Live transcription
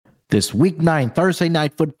This Week 9 Thursday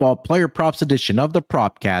Night Football Player Props edition of the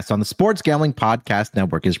Propcast on the Sports Gambling Podcast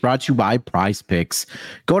Network is brought to you by PrizePicks.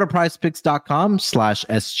 Go to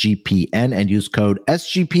prizepicks.com/SGPN and use code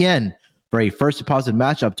SGPN for a first deposit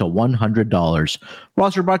match up to $100. We're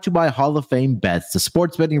also brought to you by Hall of Fame Bets, the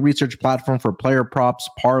sports betting research platform for player props,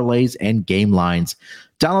 parlays, and game lines.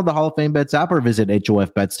 Download the Hall of Fame Bets app or visit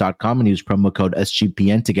HOFBets.com and use promo code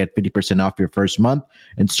SGPN to get 50% off your first month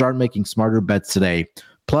and start making smarter bets today.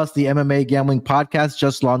 Plus, the MMA Gambling Podcast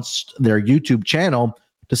just launched their YouTube channel.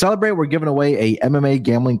 To celebrate, we're giving away a MMA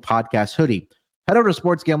Gambling Podcast hoodie. Head over to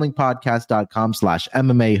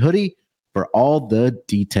sportsgamblingpodcast.com/MMA hoodie for all the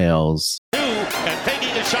details. And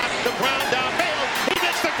taking a shot, the ground downfield. He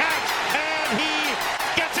missed the catch, and he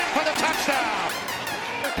gets in for the touchdown.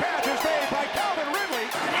 The catch is made by Calvin Ridley.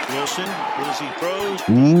 Wilson, as he throws.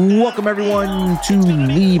 Welcome, everyone, to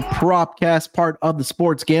the Propcast, part of the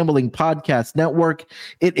Sports Gambling Podcast Network.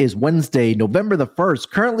 It is Wednesday, November the 1st,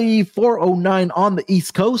 currently 4:09 on the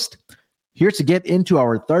East Coast. Here to get into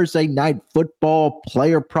our Thursday night football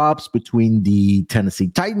player props between the Tennessee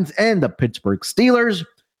Titans and the Pittsburgh Steelers.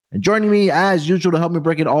 And joining me, as usual, to help me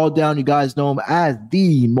break it all down, you guys know him as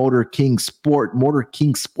the Motor King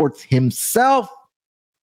Sports himself.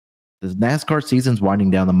 The NASCAR season's winding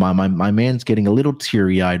down. My man's getting a little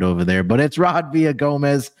teary-eyed over there, but it's Rod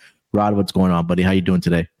Villagomez. Rod, what's going on, buddy? How you doing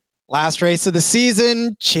today? Last race of the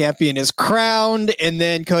season, champion is crowned, and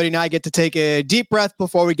then Cody and I get to take a deep breath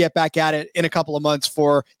before we get back at it in a couple of months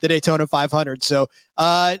for the Daytona 500. So,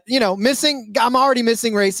 I'm already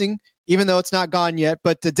missing racing, even though it's not gone yet,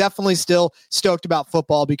 but definitely still stoked about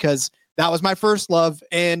football because that was my first love,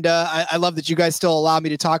 and I love that you guys still allow me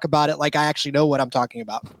to talk about it like I actually know what I'm talking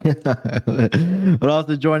about. But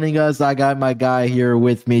also joining us, I got my guy here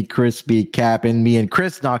with me, Chris B. Cap, and me and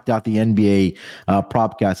Chris knocked out the NBA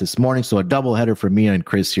Propcast this morning, so a double header for me and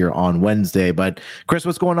Chris here on Wednesday. But Chris,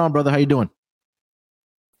 what's going on, brother? How you doing?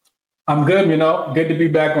 I'm good, good to be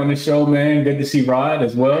back on the show, man. Good to see Rod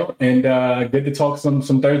as well, and good to talk some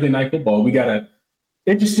Thursday night football. We got a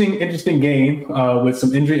Interesting game with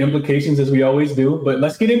some injury implications, as we always do. But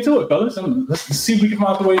let's get into it, fellas. Let's see if we can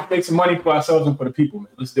find a way to make some money for ourselves and for the people, man.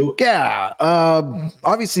 Let's do it. Yeah.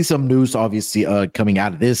 Obviously, some news, coming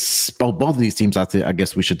out of this. Both of these teams, I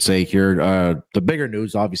guess we should say here. The bigger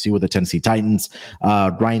news, obviously, with the Tennessee Titans.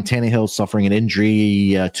 Ryan Tannehill suffering an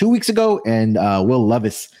injury 2 weeks ago, and Will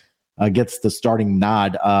Levis gets the starting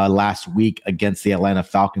nod last week against the Atlanta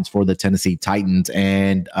Falcons for the Tennessee Titans.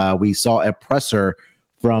 And we saw a presser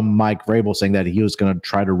from Mike Vrabel saying that he was going to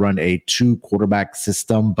try to run a 2-quarterback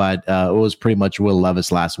system, but it was pretty much Will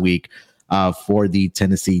Levis last week for the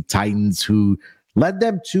Tennessee Titans, who led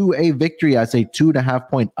them to a victory as a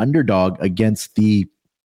 2.5-point underdog against the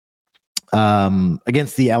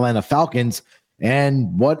Atlanta Falcons.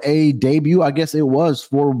 And what a debut, I guess it was,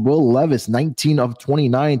 for Will Levis. 19 of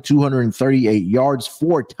 29, 238 yards,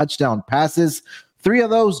 4 touchdown passes. 3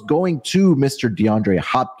 of those going to Mr. DeAndre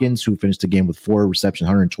Hopkins, who finished the game with 4 receptions,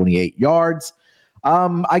 128 yards.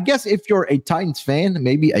 I guess if you're a Titans fan,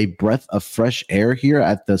 maybe a breath of fresh air here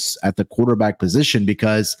at the quarterback position,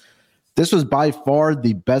 because this was by far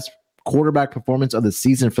the best quarterback performance of the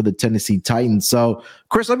season for the Tennessee Titans. So,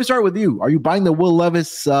 Chris, let me start with you. Are you buying the Will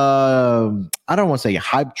Levis, I don't want to say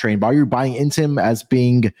hype train, but are you buying into him as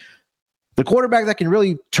being the quarterback that can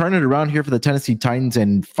really turn it around here for the Tennessee Titans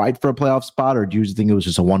and fight for a playoff spot, or do you think it was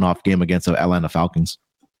just a one-off game against the Atlanta Falcons?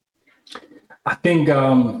 I think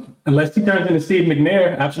unless he turns into Steve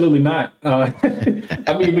McNair, absolutely not. I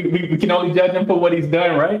mean, we can only judge him for what he's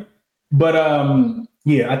done, right? But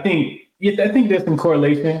I think there's some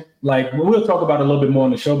correlation. Like, we'll talk about it a little bit more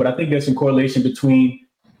on the show, but I think there's some correlation between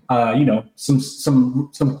some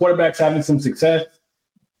quarterbacks having some success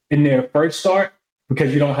in their first start,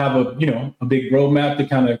 because you don't have a big roadmap to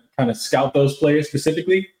kind of scout those players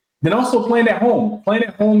specifically. Then also playing at home. Playing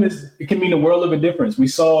at home it can mean a world of a difference. We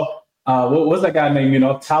saw what was that guy named,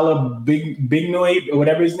 Tyler Bignoy, or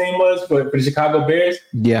whatever his name was for the Chicago Bears.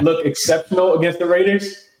 Yeah, look exceptional against the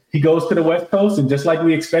Raiders. He goes to the West Coast and just like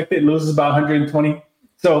we expected, loses about 120.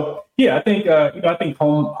 So yeah, I think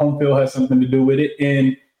home field has something to do with it,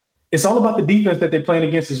 and it's all about the defense that they're playing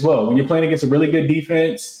against as well. When you're playing against a really good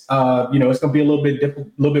defense, it's going to be a little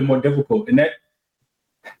bit more difficult. And that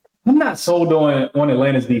I'm not sold on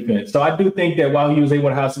Atlanta's defense. So I do think that while he was able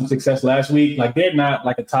to have some success last week, like, they're not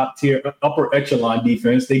like a top tier upper echelon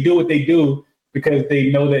defense. They do what they do because they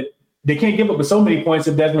know that they can't give up so many points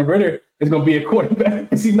if Desmond Ridder is going to be a quarterback,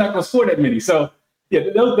 because he's not going to score that many. So yeah,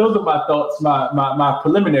 those are my thoughts, my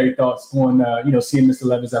preliminary thoughts on seeing Mr.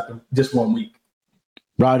 Levis after just 1 week.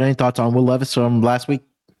 Rod, any thoughts on Will Levis from last week?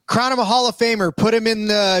 Crown him a Hall of Famer. Put him in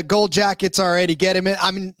the gold jackets already. Get him in.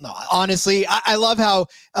 I mean, honestly, I love how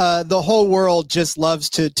the whole world just loves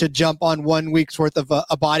to jump on 1 week's worth of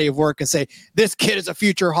a body of work and say, this kid is a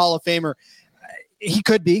future Hall of Famer. He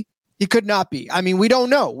could be. He could not be. I mean, we don't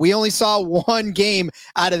know. We only saw one game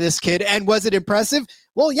out of this kid. And was it impressive?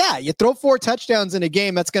 Well, yeah, you throw 4 touchdowns in a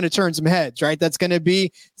game, that's going to turn some heads, right? That's going to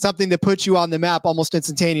be something that puts you on the map almost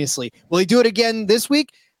instantaneously. Will he do it again this week?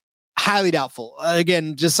 Highly doubtful.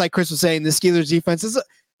 Again, just like Chris was saying, the Steelers defense is a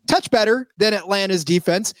touch better than Atlanta's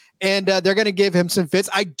defense, and they're going to give him some fits.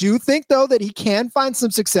 I do think, though, that he can find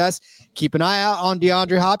some success. Keep an eye out on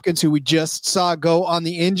DeAndre Hopkins, who we just saw go on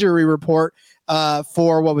the injury report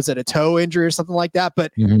for, what was it, a toe injury or something like that.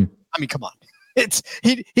 But I mean, come on.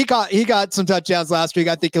 He got some touchdowns last week.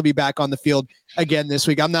 I think he'll be back on the field again this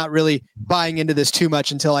week. I'm not really buying into this too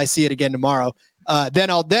much until I see it again tomorrow. Then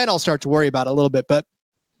I'll start to worry about it a little bit. But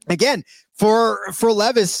again, for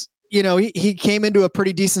Levis, you know, he came into a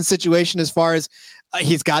pretty decent situation as far as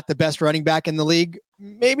he's got the best running back in the league.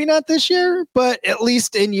 Maybe not this year, but at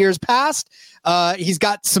least in years past, he's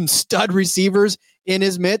got some stud receivers in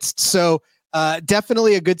his midst. So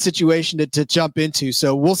definitely a good situation to jump into.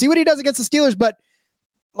 So we'll see what he does against the Steelers. But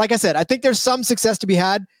like I said, I think there's some success to be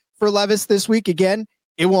had for Levis this week. Again,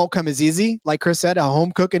 it won't come as easy. Like Chris said, a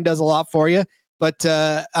home cooking does a lot for you. But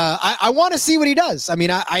I want to see what he does. I mean,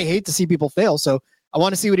 I hate to see people fail. So I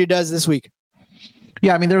want to see what he does this week.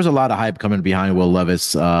 Yeah, I mean, there was a lot of hype coming behind Will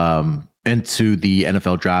Levis into the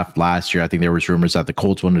NFL draft last year. I think there was rumors that the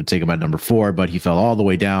Colts wanted to take him at number 4, but he fell all the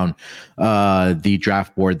way down the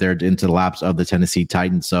draft board there into the laps of the Tennessee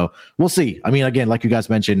Titans. So we'll see. I mean, again, like you guys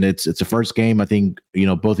mentioned, it's a first game. I think, you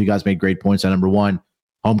know, both of you guys made great points on number 1,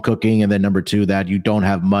 home cooking, and then number 2, that you don't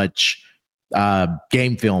have much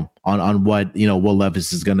game film on what, you know, Will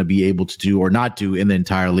Levis is going to be able to do or not do in the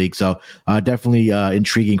entire league. So definitely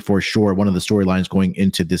intriguing for sure. One of the storylines going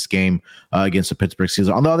into this game against the Pittsburgh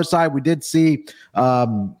Steelers. On the other side, we did see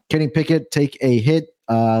Kenny Pickett take a hit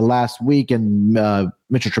last week, and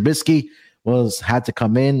Mitchell Trubisky had to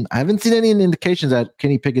come in. I haven't seen any indications that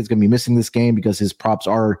Kenny Pickett's going to be missing this game because his props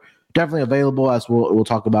are definitely available, as we'll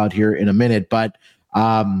talk about here in a minute. But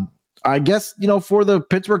I guess, you know, for the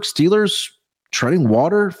Pittsburgh Steelers, treading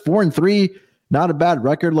water, 4-3, not a bad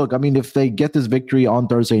record. Look, I mean, if they get this victory on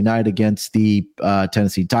Thursday night against the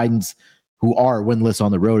Tennessee Titans, who are winless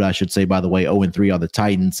on the road, I should say, by the way, 0-3 on the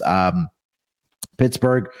Titans,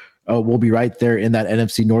 Pittsburgh will be right there in that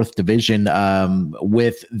NFC North division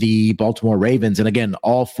with the Baltimore Ravens. And again,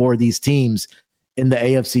 all 4 of these teams in the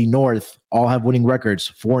AFC North all have winning records.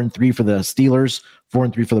 4-3 for the Steelers,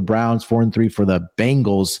 4-3 for the Browns, 4-3 for the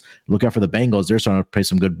Bengals. Look out for the Bengals. They're starting to play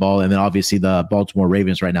some good ball. And then obviously the Baltimore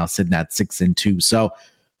Ravens right now sitting at 6-2. So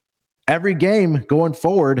every game going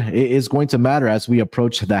forward is going to matter as we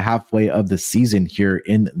approach the halfway of the season here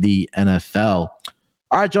in the NFL.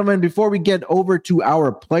 All right, gentlemen, before we get over to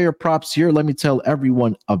our player props here, let me tell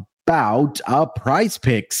everyone about Prize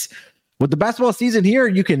Picks. With the basketball season here,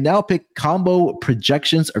 you can now pick combo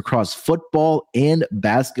projections across football and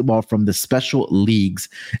basketball from the special leagues.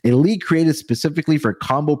 A league created specifically for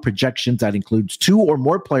combo projections that includes 2 or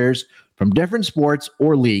more players from different sports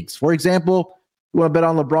or leagues. For example, you want to bet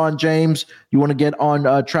on LeBron James, you want to get on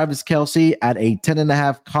Travis Kelce at a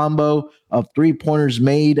 10.5 combo of 3-pointers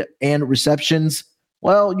made and receptions.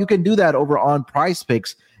 Well, you can do that over on Prize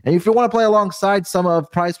Picks. And if you want to play alongside some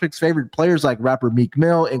of Prize Picks' favorite players like rapper Meek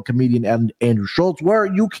Mill and comedian Andrew Schultz, where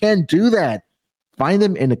you can do that, find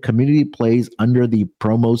them in the community plays under the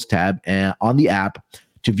promos tab on the app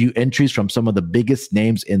to view entries from some of the biggest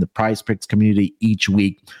names in the Prize Picks community each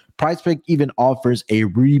week. Prize Pick even offers a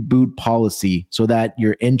reboot policy so that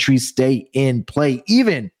your entries stay in play,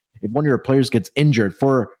 even if one of your players gets injured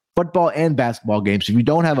for football and basketball games. If you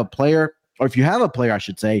don't have a player, or if you have a player, I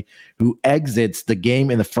should say, who exits the game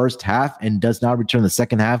in the first half and does not return the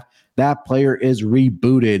second half, that player is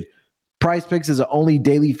rebooted. Prize Picks is the only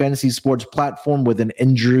daily fantasy sports platform with an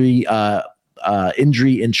injury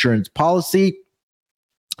insurance policy.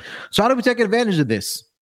 So how do we take advantage of this?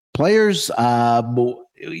 Players,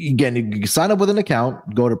 again, you can sign up with an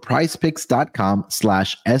account, go to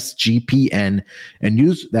prizepicks.com/SGPN and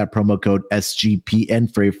use that promo code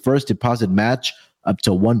SGPN for a first deposit match up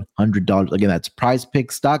to $100. Again, that's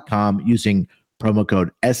prizepicks.com using promo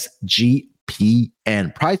code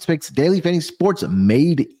SGPN. Prize Picks, daily fantasy sports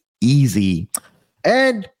made easy.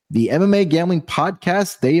 And the MMA Gambling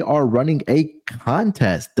Podcast, they are running a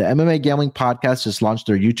contest. The MMA Gambling Podcast just launched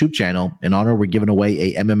their YouTube channel. In honor, we're giving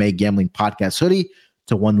away a MMA Gambling Podcast hoodie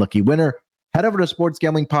to one lucky winner. Head over to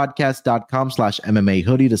sportsgamblingpodcast.com/MMA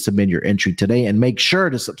hoodie to submit your entry today, and make sure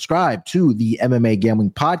to subscribe to the MMA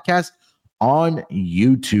Gambling Podcast on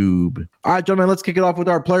YouTube. All right, gentlemen, let's kick it off with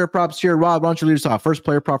our player props here. Rob, why don't you lead us off? First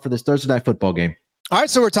player prop for this Thursday night football game. All right,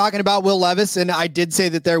 so we're talking about Will Levis, and I did say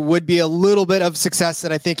that there would be a little bit of success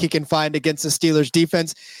that I think he can find against the Steelers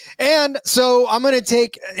defense. And so I'm going to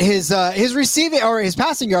take his receiving or his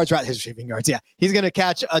passing yards, right? His receiving yards. Yeah. He's going to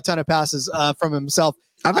catch a ton of passes from himself.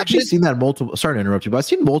 I've actually seen that multiple. Sorry to interrupt you, but I've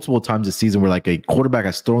seen multiple times this season where like a quarterback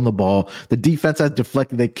has thrown the ball, the defense has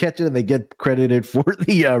deflected, they catch it, and they get credited for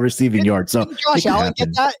the receiving yard. So Josh Allen get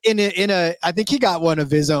that in a. I think he got one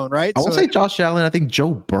of his own, right? I won't say Josh Allen. I think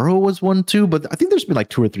Joe Burrow was one too, but I think there's been like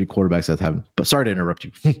 2 or 3 quarterbacks that haven't. But sorry to interrupt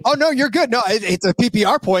you. Oh no, you're good. No, it's a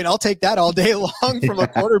PPR point. I'll take that all day long from a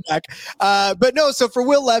quarterback. But no, so for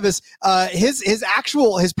Will Levis, his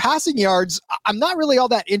passing yards, I'm not really all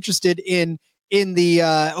that interested in the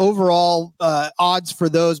overall odds for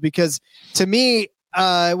those, because to me,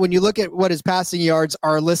 when you look at what his passing yards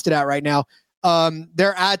are listed at right now,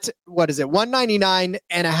 they're at,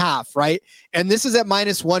 199.5, right? And this is at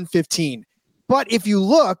 -115. But if you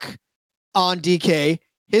look on DK,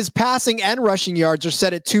 his passing and rushing yards are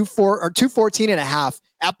set at 214.5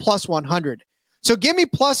 at +100. So give me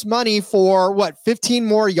plus money for 15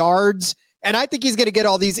 more yards. And I think he's going to get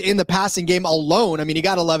all these in the passing game alone. I mean, he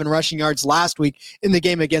got 11 rushing yards last week in the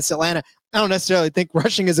game against Atlanta. I don't necessarily think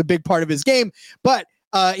rushing is a big part of his game, but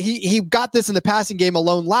he got this in the passing game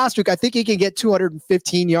alone last week. I think he can get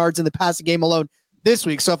 215 yards in the passing game alone this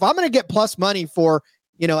week. So if I'm going to get plus money for,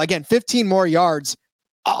 again, 15 more yards,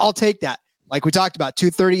 I'll take that. Like we talked about,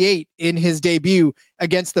 238 in his debut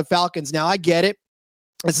against the Falcons. Now, I get it.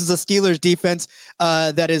 This is a Steelers defense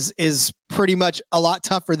that is pretty much a lot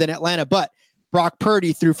tougher than Atlanta, but Brock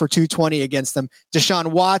Purdy threw for 220 against them.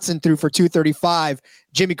 Deshaun Watson threw for 235.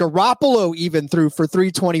 Jimmy Garoppolo even threw for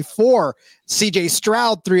 324. CJ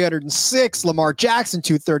Stroud, 306. Lamar Jackson,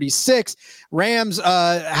 236. Rams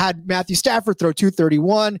had Matthew Stafford throw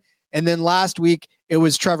 231. And then last week, it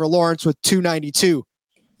was Trevor Lawrence with 292.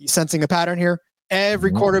 You sensing a pattern here?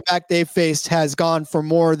 Every quarterback they've faced has gone for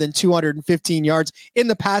more than 215 yards in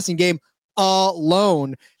the passing game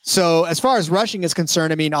alone. So as far as rushing is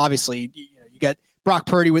concerned, I mean, obviously, you get Brock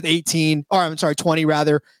Purdy with 20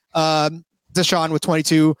 rather. Deshaun with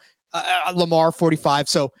 22, Lamar 45.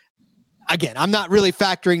 So again, I'm not really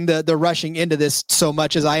factoring the rushing into this so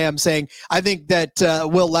much as I am saying I think that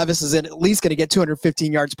Will Levis is at least going to get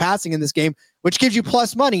 215 yards passing in this game, which gives you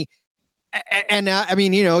plus money. And I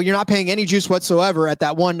mean, you're not paying any juice whatsoever at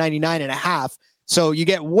that 199.5. So you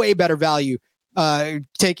get way better value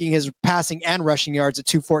taking his passing and rushing yards at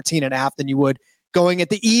 214.5 than you would going at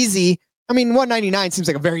the easy. I mean, 199 seems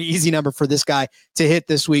like a very easy number for this guy to hit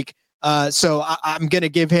this week. So I'm going to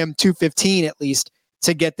give him 215 at least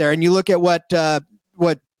to get there. And you look at what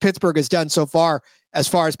Pittsburgh has done so far as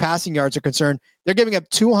passing yards are concerned. They're giving up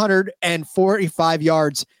 245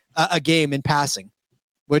 yards a game in passing,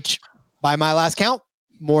 which by my last count,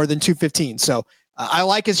 more than 215. So I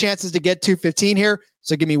like his chances to get 215 here.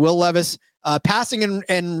 So give me Will Levis passing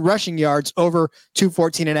and rushing yards over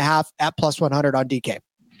 214.5 at +100 on DK.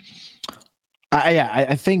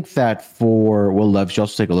 I think that for Will Levis, you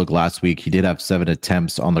also take a look last week. He did have 7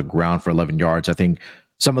 attempts on the ground for 11 yards. I think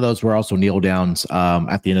some of those were also kneel downs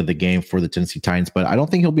at the end of the game for the Tennessee Titans, but I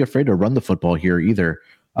don't think he'll be afraid to run the football here either.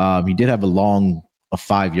 He did have a long of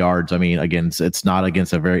 5 yards. I mean, again, it's not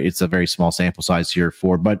against it's a very small sample size here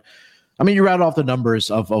but I mean, you rattle off the numbers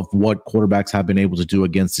of what quarterbacks have been able to do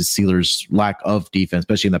against the Steelers' lack of defense,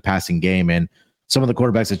 especially in the passing game. And some of the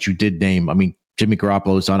quarterbacks that you did name, I mean, Jimmy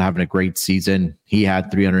Garoppolo is not having a great season. He had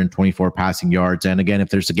 324 passing yards. And again,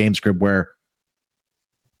 if there's a game script where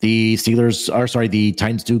the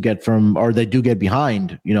Titans do get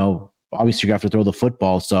behind, obviously you have to throw the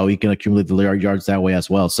football so he can accumulate the yards that way as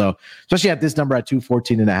well. So especially at this number at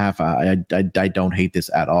 214.5, I don't hate this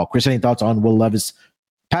at all. Chris, any thoughts on Will Levis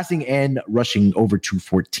passing and rushing over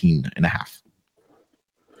 214.5?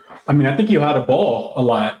 I mean, I think he'll have the ball a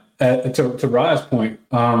lot to Rod's point.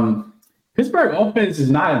 Pittsburgh offense is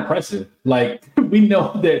not impressive. Like, we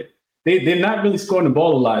know that they're not really scoring the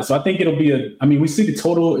ball a lot. So I think it'll be we see the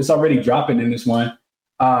total is already dropping in this one.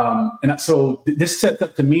 So this sets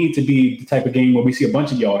up to me to be the type of game where we see a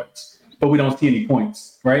bunch of yards, but we don't see any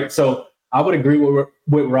points, right? So I would agree with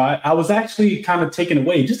Rod. I was actually kind of taken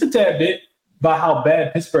away just a tad bit by how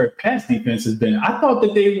bad Pittsburgh pass defense has been. I thought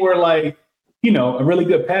that they were a really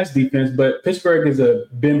good pass defense, but Pittsburgh is a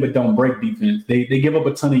bend but don't break defense. They give up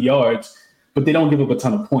a ton of yards, but they don't give up a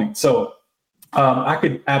ton of points. So I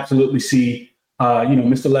could absolutely see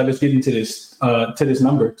Mr. Levis getting to this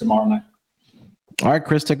number tomorrow night. All right,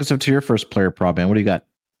 Chris, take us up to your first player prop, man. What do you got?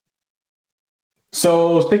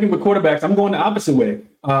 So sticking with quarterbacks, I'm going the opposite way.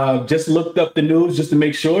 Just looked up the news just to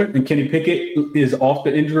make sure, and Kenny Pickett is off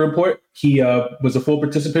the injury report. He was a full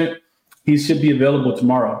participant. He should be available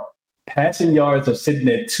tomorrow. Passing yards are sitting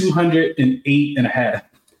at 208.5.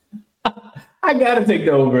 I got to take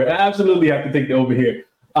the over. I absolutely have to take the over here.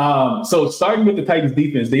 So starting with the Titans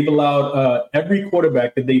defense, they've allowed every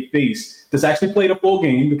quarterback that they face that's actually played a full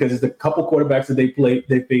game, because there's a couple quarterbacks that they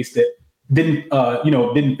faced that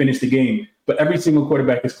didn't finish the game. But every single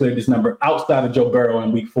quarterback has cleared this number outside of Joe Burrow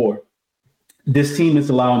in week 4. This team is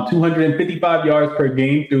allowing 255 yards per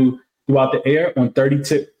game throughout the air on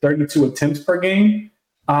 32 attempts per game.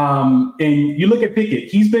 And you look at Pickett,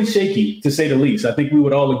 he's been shaky, to say the least. I think we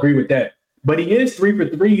would all agree with that. But he is 3 for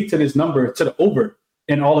 3 to this number, to the over,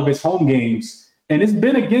 in all of his home games. And it's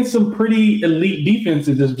been against some pretty elite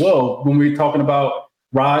defenses as well. When we're talking about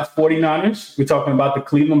Rod's 49ers, we're talking about the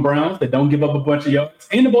Cleveland Browns that don't give up a bunch of yards,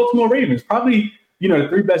 and the Baltimore Ravens, probably, the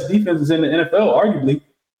 3 best defenses in the NFL, arguably.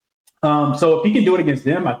 So if he can do it against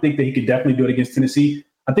them, I think that he could definitely do it against Tennessee.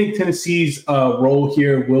 I think Tennessee's role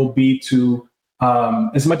here will be to,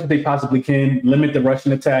 as much as they possibly can, limit the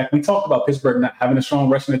rushing attack. We talked about Pittsburgh not having a strong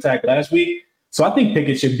rushing attack last week. So I think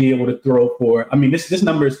Pickett should be able to throw for, this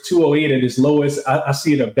number is 208 at its lowest. I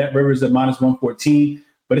see it at Bet Rivers at -114,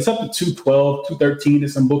 but it's up to 212, 213 in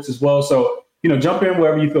some books as well. So, jump in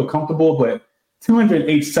wherever you feel comfortable, but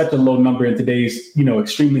 208 is such a low number in today's,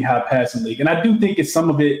 extremely high passing league. And I do think some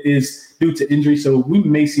of it is due to injury. So we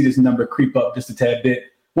may see this number creep up just a tad bit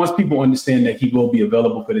once people understand that he will be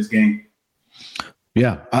available for this game.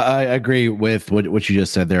 Yeah, I agree with what you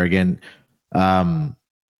just said there again.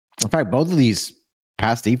 In fact, both of these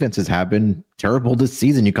past defenses have been terrible this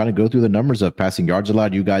season. You kind of go through the numbers of passing yards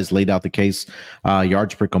allowed. You guys laid out the case,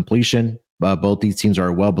 yards per completion. Both these teams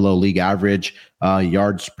are well below league average.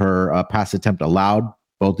 Yards per pass attempt allowed.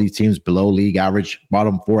 Both these teams below league average,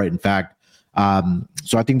 bottom 4, in fact.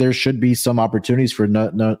 So I think there should be some opportunities for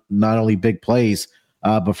not only big plays,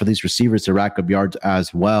 but for these receivers to rack up yards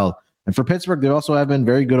as well. And for Pittsburgh, they also have been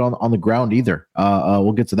very good on the ground either.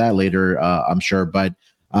 We'll get to that later, I'm sure. But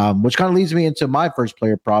which kind of leads me into my first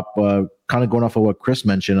player prop, kind of going off of what Chris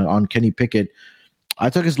mentioned on Kenny Pickett. I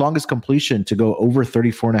took his longest completion to go over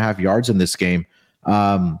 34.5 yards in this game.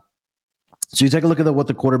 So you take a look at what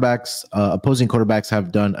the opposing quarterbacks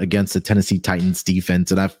have done against the Tennessee Titans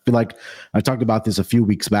defense. And I feel like I talked about this a few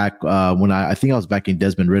weeks back when I think I was backing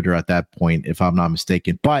Desmond Ridder at that point, if I'm not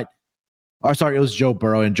mistaken. It was Joe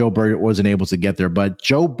Burrow, and Joe Burrow wasn't able to get there. But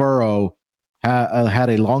Joe Burrow had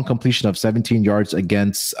a long completion of 17 yards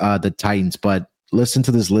against the Titans. But listen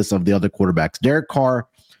to this list of the other quarterbacks. Derek Carr,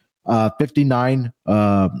 59,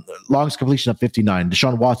 longest completion of 59.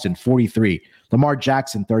 Deshaun Watson, 43. Lamar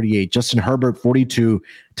Jackson, 38. Justin Herbert, 42.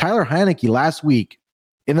 Tyler Heinicke last week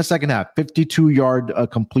in the second half, 52-yard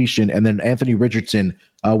completion. And then Anthony Richardson,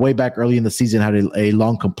 way back early in the season, had a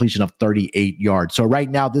long completion of 38 yards. So right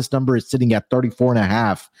now, this number is sitting at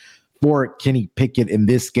 34.5 for Kenny Pickett in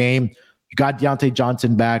this game. You got Deontay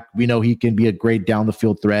Johnson back. We know he can be a great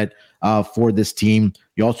down-the-field threat for this team.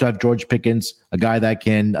 You also have George Pickens, a guy that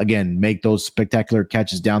can, again, make those spectacular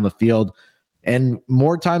catches down the field. And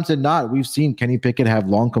more times than not, we've seen Kenny Pickett have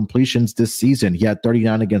long completions this season. He had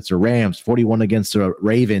 39 against the Rams, 41 against the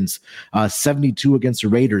Ravens, 72 against the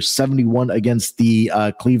Raiders, 71 against the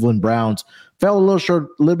Cleveland Browns. Fell a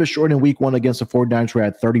little bit short in week 1 against the 49ers, where he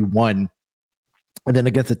had 31. And then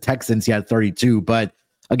against the Texans, he had 32. But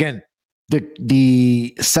again,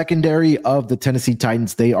 the secondary of the Tennessee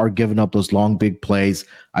Titans, they are giving up those long, big plays.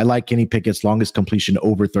 I like Kenny Pickett's longest completion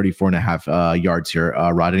over 34.5 yards here.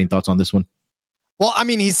 Rod, any thoughts on this one? Well,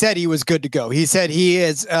 he said he was good to go. He said he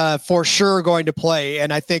is for sure going to play.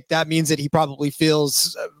 And I think that means that he probably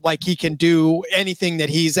feels like he can do anything that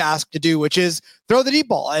he's asked to do, which is throw the deep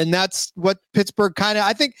ball. And that's what Pittsburgh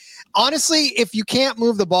I think, honestly, if you can't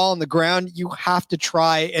move the ball on the ground, you have to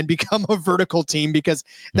try and become a vertical team, because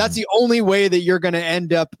that's the only way that you're going to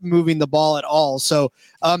end up moving the ball at all. So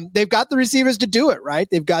they've got the receivers to do it, right?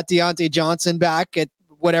 They've got Deontay Johnson back at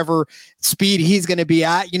whatever speed he's going to be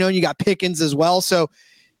at, you got Pickens as well. So,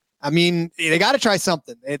 they got to try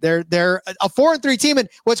something. They're a 4-3 team. And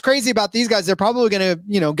what's crazy about these guys, they're probably going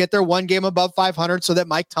to, get their one game above 500 so that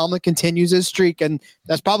Mike Tomlin continues his streak. And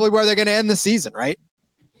that's probably where they're going to end the season, right?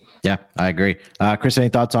 Yeah, I agree. Chris, any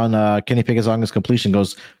thoughts on Kenny Pickett's longest completion?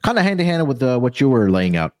 Goes kind of hand in hand with what you were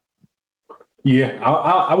laying out. Yeah,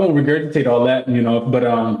 I won't regurgitate all that, but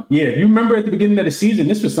if you remember at the beginning of the season,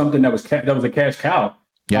 this was something that was a cash cow.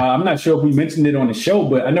 Yeah. I'm not sure if we mentioned it on the show,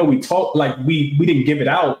 but I know we talked, like we didn't give it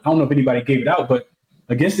out. I don't know if anybody gave it out, but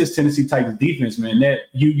against this Tennessee Titans defense, man, that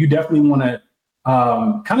you definitely want to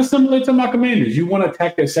kind of similar to my Commanders. You want to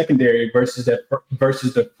attack their secondary versus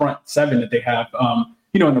the front seven that they have,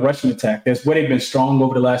 in the rushing attack. That's where they've been strong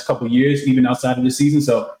over the last couple of years, even outside of the season.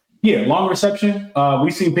 So, yeah, long reception.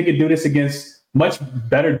 We've seen Pickett do this against much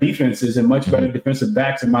better defenses and much better defensive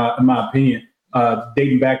backs, in my opinion,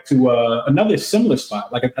 dating back to another similar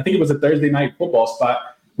spot. Like I think it was a Thursday night football spot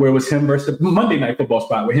where it was him versus the Monday night football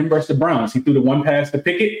spot where him versus the Browns. He threw the one pass to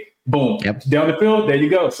Pickett, boom, down the field. There you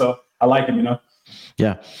go. So I like him,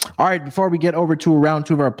 Yeah. All right. Before we get over to round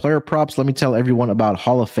 2 of our player props, let me tell everyone about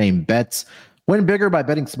Hall of Fame bets. Win bigger by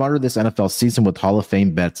betting smarter this NFL season with Hall of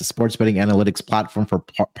Fame Bets, a sports betting analytics platform for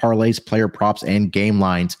parlays, player props, and game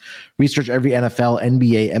lines. Research every NFL,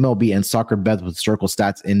 NBA, MLB, and soccer bet with historical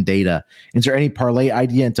stats and data. Enter any parlay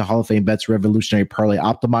idea into Hall of Fame Bets' revolutionary parlay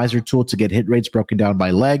optimizer tool to get hit rates broken down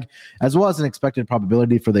by leg, as well as an expected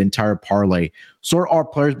probability for the entire parlay. Sort all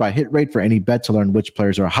players by hit rate for any bet to learn which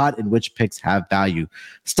players are hot and which picks have value.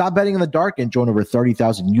 Stop betting in the dark and join over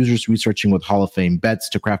 30,000 users researching with Hall of Fame Bets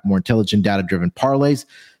to craft more intelligent, data-driven parlays.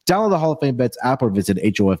 Download the Hall of Fame Bets app or visit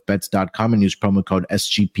hofbets.com and use promo code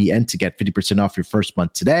SGPN to get 50% off your first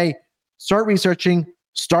month today. Start researching,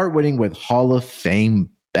 start winning with Hall of Fame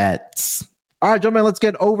Bets. All right, gentlemen, let's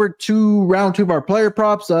get over to round 2 of our player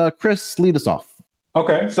props. Chris, lead us off.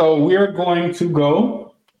 Okay, so we are going to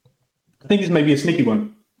go, I think this may be a sneaky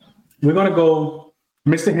one. We're going to go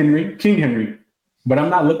Mr. Henry, King Henry, but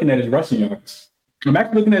I'm not looking at his rushing yards. I'm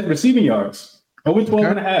actually looking at his receiving yards. Over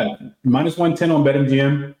 12.5, minus 110 on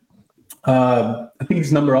BetMGM. I think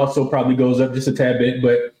his number also probably goes up just a tad bit,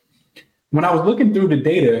 but when I was looking through the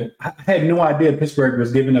data, I had no idea Pittsburgh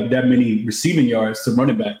was giving up that many receiving yards to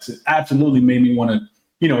running backs. It absolutely made me want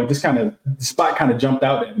to, just kind of, the spot kind of jumped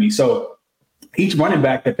out at me. So each running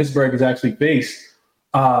back that Pittsburgh has actually faced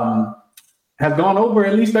has gone over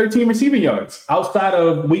at least 13 receiving yards outside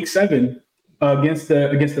of week 7 against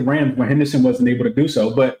the Rams when Henderson wasn't able to do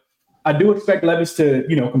so. But I do expect Levis to,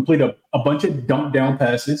 complete a bunch of dump down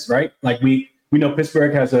passes, right? Like we know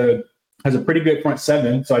Pittsburgh has a pretty good front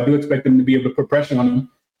seven, so I do expect them to be able to put pressure on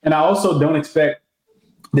him. And I also don't expect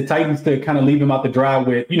the Titans to kind of leave him out the dry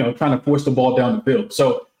with, trying to force the ball down the field.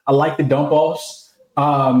 So I like the dump offs,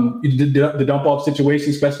 the dump off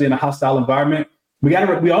situation, especially in a hostile environment. We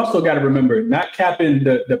also got to remember, not capping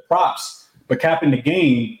the props, but capping the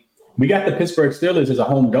game. We got the Pittsburgh Steelers as a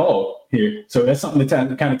home dog here. So that's something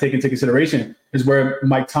to kind of take into consideration, is where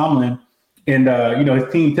Mike Tomlin and,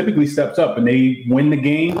 his team typically steps up and they win the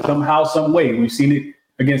game somehow, some way. We've seen it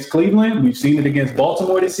against Cleveland. We've seen it against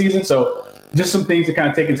Baltimore this season. So just some things to kind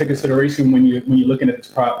of take into consideration when you're looking at this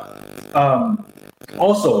prop.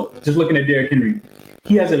 Also, just looking at Derrick Henry,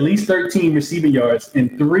 he has at least 13 receiving yards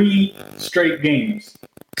in 3 straight games.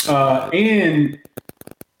 And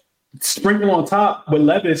sprinkle on top with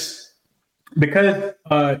Levis, because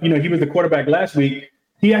he was the quarterback last week.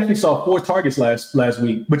 He actually saw 4 targets last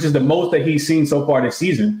week, which is the most that he's seen so far this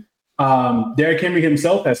season. Derrick Henry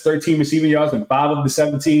himself has 13 receiving yards in 5 of the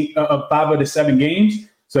 7 games.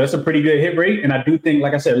 So that's a pretty good hit rate. And I do think,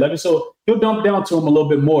 like I said, Levis, so he'll dump down to him a little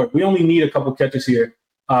bit more. We only need a couple catches here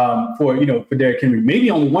for Derrick Henry.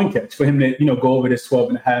 Maybe only 1 catch for him to go over this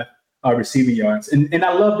 12.5 receiving yards. And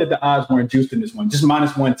I love that the odds weren't juiced in this one, just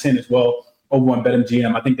minus 110 as well over on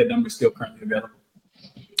BetMGM. I think that number is still currently available.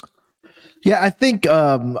 Yeah, I think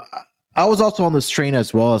I was also on this train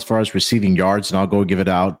as well as far as receiving yards, and I'll go give it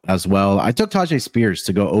out as well. I took Tajay Spears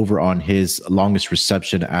to go over on his longest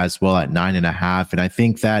reception as well at 9.5. And I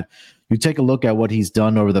think that you take a look at what he's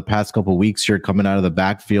done over the past couple of weeks here coming out of the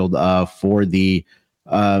backfield for the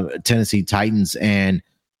Tennessee Titans. And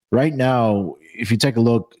right now, if you take a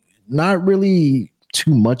look, not really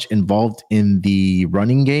too much involved in the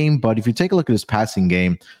running game, but if you take a look at his passing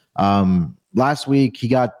game, last week he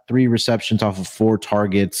got 3 receptions off of 4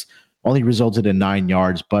 targets, only resulted in 9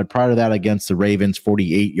 yards. But prior to that, against the Ravens,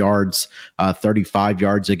 48 yards, 35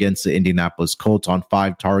 yards against the Indianapolis Colts on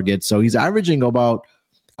 5 targets. So he's averaging about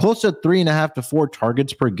close to 3.5 to 4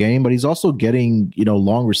 targets per game, but he's also getting,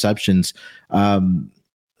 long receptions.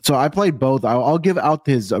 So I played both. I'll give out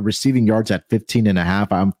his receiving yards at 15.5.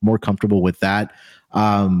 I'm more comfortable with that.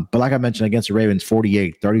 But like I mentioned, against the Ravens,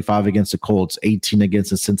 48, 35 against the Colts, 18 against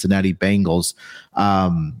the Cincinnati Bengals.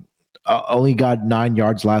 Only got 9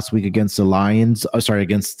 yards last week against the Lions.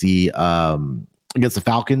 Against the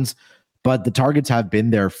Falcons. But the targets have been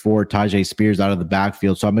there for Tajay Spears out of the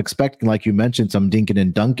backfield. So I'm expecting, like you mentioned, some dinking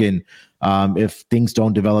and dunking if things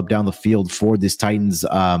don't develop down the field for this Titans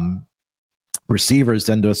receivers.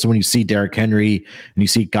 Then so when you see Derrick Henry and you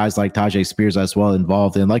see guys like Tajay Spears as well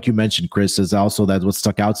involved, and like you mentioned, Chris, is also that what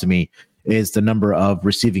stuck out to me is the number of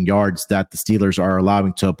receiving yards that the Steelers are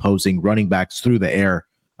allowing to opposing running backs through the air.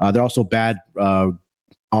 They're also bad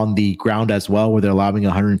on the ground as well, where they're allowing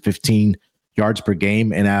 115 yards per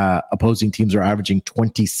game, and opposing teams are averaging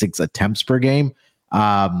 26 attempts per game.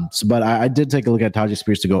 But I did take a look at Tajay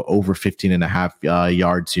Spears to go over 15 and a half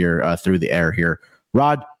yards here through the air here.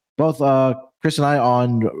 Rod, both Chris and I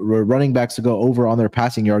on running backs to go over on their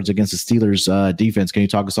passing yards against the Steelers defense. Can you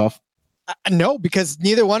talk us off? No, because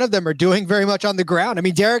neither one of them are doing very much on the ground. I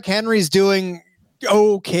mean, Derrick Henry's doing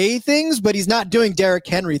okay things, but he's not doing Derrick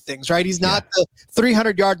Henry things, right? He's not the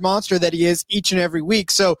 300-yard monster that he is each and every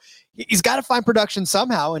week. So he's got to find production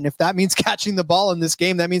somehow. And if that means catching the ball in this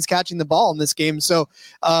game, that means catching the ball in this game. So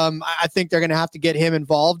I think they're going to have to get him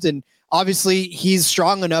involved. And obviously he's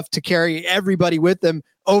strong enough to carry everybody with him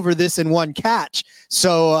over this in one catch.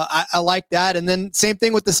 So I like that. And then same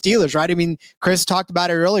thing with the Steelers, right? I mean, Chris talked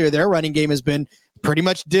about it earlier. Their running game has been pretty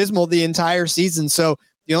much dismal the entire season. So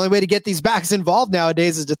the only way to get these backs involved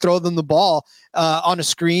nowadays is to throw them the ball on a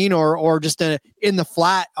screen or just in the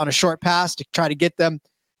flat on a short pass to try to get them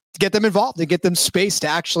involved, to get them space to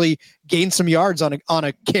actually gain some yards on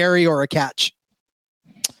a carry or a catch.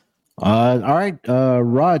 All right,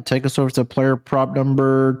 Rod, take us over to player prop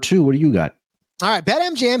number 2. What do you got? All right,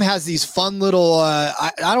 BetMGM has these fun little,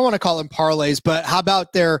 I don't want to call them parlays, but how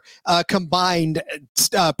about their combined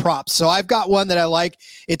props? So I've got one that I like.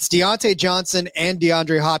 It's Deontay Johnson and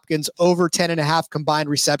DeAndre Hopkins over 10.5 combined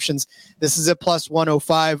receptions. This is at plus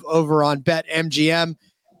 105 over on BetMGM.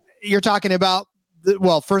 You're talking about,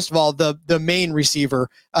 well, first of all, the main receiver,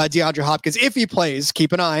 DeAndre Hopkins. If he plays,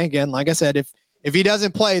 keep an eye. Again, like I said, if he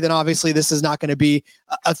doesn't play, then obviously this is not going to be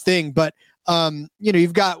a thing. But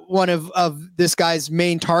you've got one of this guy's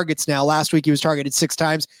main targets now. Last week he was targeted 6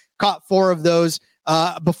 times, caught 4 of those.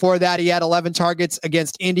 Before that, he had 11 targets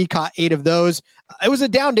against Indy, caught 8 of those. It was a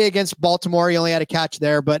down day against Baltimore. He only had a catch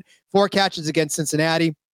there, but 4 catches against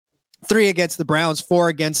Cincinnati, 3 against the Browns, 4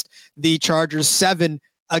 against the Chargers, 7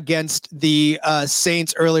 against the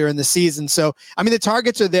Saints earlier in the season. So, I mean, the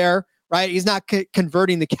targets are there, right? He's not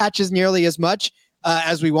converting the catches nearly as much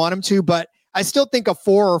as we want him to, but I still think a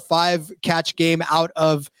 4 or 5 catch game out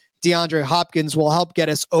of DeAndre Hopkins will help get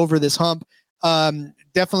us over this hump.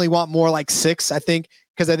 Definitely want more like 6, I think,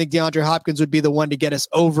 because I think DeAndre Hopkins would be the one to get us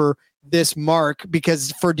over this mark,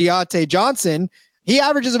 because for Deontay Johnson, he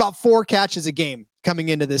averages about 4 catches a game coming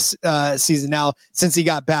into this season now since he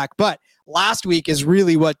got back. But last week is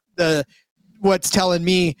really what's telling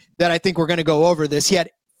me that I think we're going to go over this. He had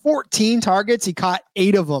 14 targets. He caught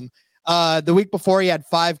 8 of them. The week before he had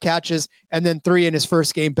 5 catches and then 3 in his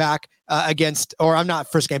first game back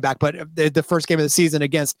first game back, but the first game of the season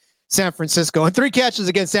against San Francisco, and 3 catches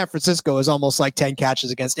against San Francisco is almost like 10 catches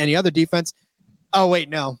against any other defense. Oh wait,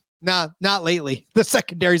 no, not lately. The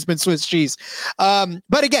secondary's been Swiss cheese.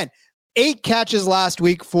 But again, 8 catches last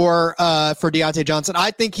week for Deontay Johnson.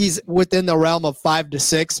 I think he's within the realm of 5 to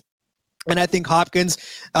 6. And I think Hopkins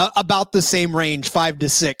about the same range, 5 to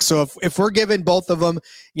 6. So if we're giving both of them,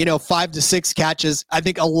 5 to 6 catches, I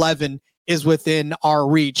think 11 is within our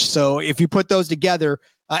reach. So if you put those together,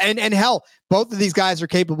 and hell, both of these guys are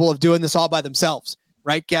capable of doing this all by themselves,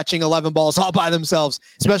 right? Catching 11 balls all by themselves,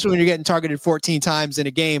 especially when you're getting targeted 14 times in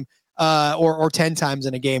a game, or 10 times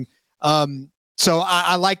in a game. So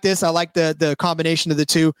I like this. I like the combination of the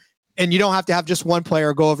two. And you don't have to have just one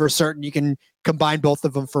player go over certain. You can combine both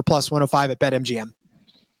of them for plus 105 at BetMGM.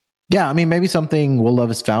 Yeah, I mean, maybe something Will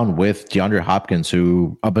Levis found with DeAndre Hopkins,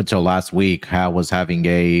 who up until last week was having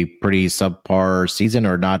a pretty subpar season,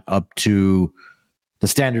 or not up to the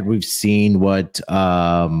standard we've seen what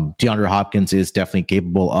DeAndre Hopkins is definitely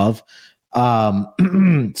capable of.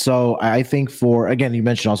 So I think again, you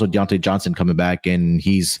mentioned also Deontay Johnson coming back, and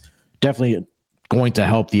he's definitely going to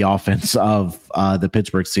help the offense of the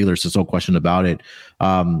Pittsburgh Steelers. There's no question about it.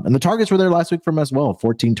 And the targets were there last week from as well.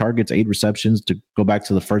 14 targets, 8 receptions to go back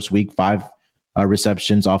to the first week, 5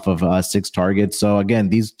 receptions off of 6 targets. So again,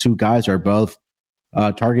 these two guys are both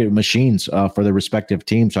target machines for their respective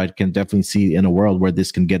teams. So I can definitely see in a world where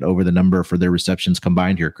this can get over the number for their receptions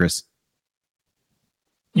combined here, Chris.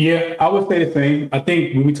 Yeah, I would say the same. I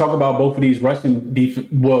think when we talk about both of these rushing defense,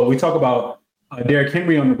 we talk about Derrick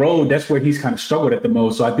Henry on the road, that's where he's kind of struggled at the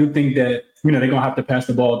most. So I do think that, they're going to have to pass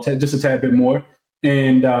the ball just a tad bit more.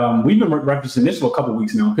 And we've been referencing this for a couple of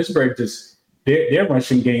weeks now. Pittsburgh their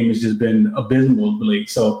rushing game has just been abysmal of late.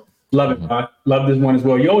 So love it, Rod. Love this one as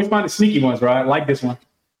well. You always find the sneaky ones, Rod. I like this one.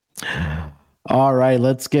 All right,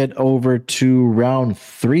 let's get over to round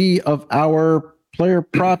 3 of our player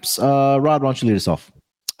props. Rod, why don't you lead us off?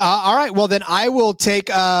 All right, well then I will take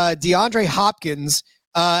DeAndre Hopkins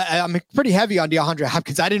I'm pretty heavy on DeAndre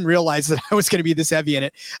Hopkins. I didn't realize that I was going to be this heavy in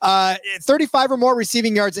it. 35 or more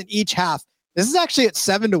receiving yards in each half. This is actually at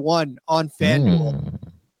 7-1 on FanDuel.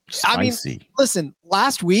 I mean, listen,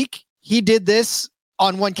 last week he did this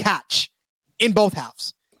on one catch in both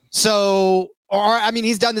halves. So,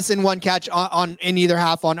 he's done this in one catch in either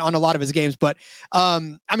half on a lot of his games. But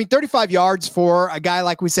 35 yards for a guy,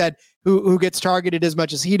 like we said, who gets targeted as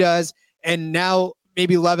much as he does. And now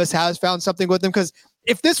maybe Levis has found something with him, because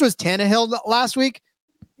if this was Tannehill last week,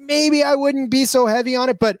 maybe I wouldn't be so heavy on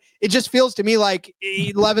it, but it just feels to me like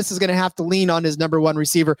Levis is going to have to lean on his number one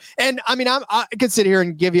receiver. And I could sit here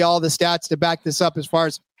and give you all the stats to back this up as far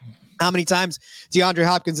as how many times DeAndre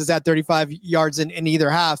Hopkins is at 35 yards in either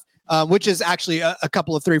half, which is actually a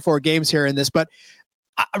couple of 3-4 games here in this, but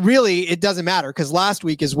really it doesn't matter, because last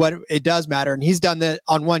week is what it does matter. And he's done that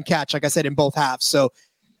on one catch, like I said, in both halves. So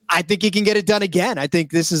I think he can get it done again. I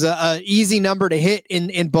think this is a easy number to hit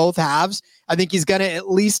in both halves. I think he's going to at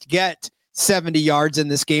least get 70 yards in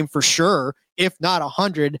this game for sure, if not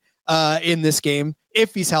 100 in this game,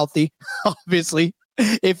 if he's healthy, obviously,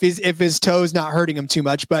 if his toes not hurting him too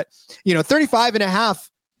much. But 35 and a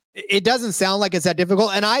half, it doesn't sound like it's that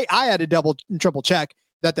difficult. And I had to triple check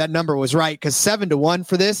that number was right, because 7-1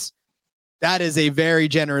 for this, that is a very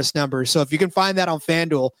generous number. So if you can find that on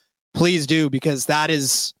FanDuel, please do, because that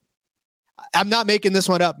is. I'm not making this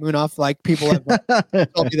one up, Munaf, like people have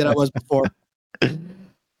told me that I was before.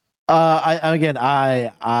 I've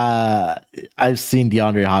seen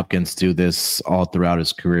DeAndre Hopkins do this all throughout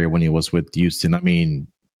his career when he was with Houston. I mean,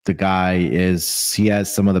 the guy he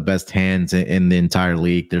has some of the best hands in the entire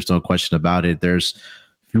league. There's no question about it. There's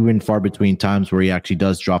few and far between times where he actually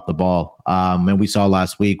does drop the ball. And we saw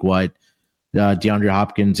last week what DeAndre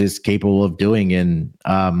Hopkins is capable of doing. And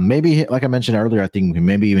maybe, like I mentioned earlier, I think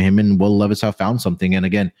maybe him and Will Levis have found something. And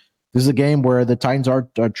again, this is a game where the Titans are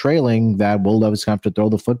trailing, that Will Levis going to have to throw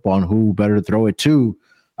the football, and who better to throw it to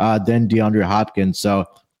than DeAndre Hopkins. So it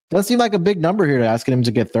does seem like a big number here, asking him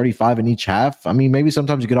to get 35 in each half. I mean, maybe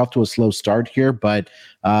sometimes you get off to a slow start here, but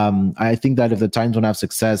I think that if the Titans want to have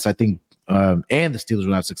success, I think and the Steelers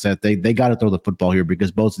will have success, they got to throw the football here,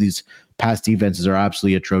 because both of these past defenses are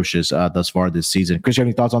absolutely atrocious thus far this season. Chris, you have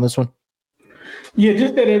any thoughts on this one? Yeah,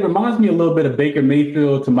 just that it reminds me a little bit of Baker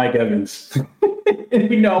Mayfield to Mike Evans.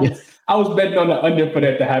 I was betting on the under for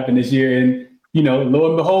that to happen this year, and lo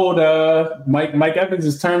and behold, Mike Evans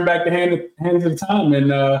has turned back the hands of the time, and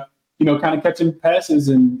kind of catching passes,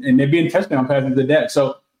 and they're being touchdown passes at that.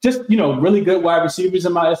 So just, really good wide receivers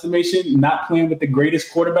in my estimation, not playing with the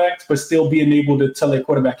greatest quarterbacks, but still being able to tell their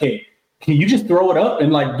quarterback, hey, can you just throw it up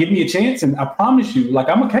and give me a chance? And I promise you, I'm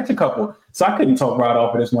going to catch a couple. So I couldn't talk right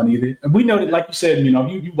off of this one either. And we know that, like you said,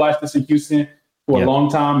 you watched this in Houston for a long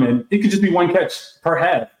time, and it could just be one catch per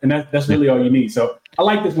half. And that's really all you need. So I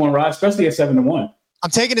like this one, Rod, especially at 7-1. I'm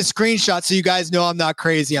taking a screenshot so you guys know I'm not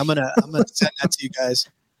crazy. I'm gonna send that to you guys.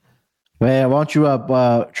 Man, why don't you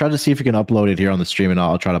try to see if you can upload it here on the stream, and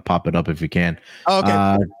I'll try to pop it up if you can.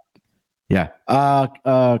 Okay.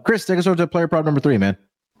 Chris, take us over to player prop number 3, man.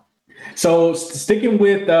 So sticking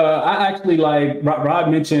with, I actually like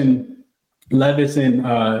Rod mentioned Levis and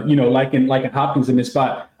liking Hopkins in this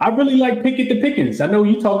spot. I really like Pickett to Pickens. I know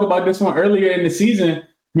you talked about this one earlier in the season,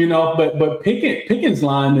 but Pickens'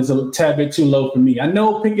 line is a tad bit too low for me. I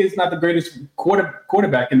know Pickett's not the greatest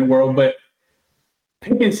quarterback in the world, but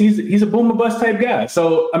Pickens, he's a boom or bust type guy.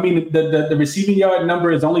 So, I mean, the receiving yard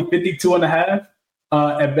number is only 52.5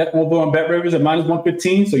 over on Bet Rivers at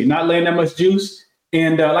 -115. So you're not laying that much juice.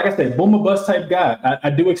 And like I said, boom or bust type guy. I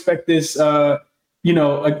do expect this,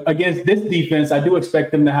 against this defense, I do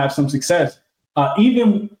expect them to have some success.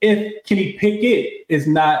 Even if Kenny Pickett is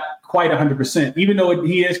not quite 100%, even though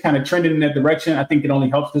he is kind of trending in that direction, I think it only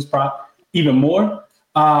helps this prop even more.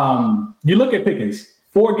 You look at Pickens.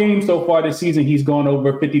 4 games so far this season, he's gone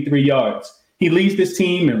over 53 yards. He leads this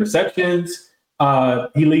team in receptions.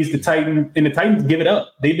 He leads the Titans, and the Titans give it up.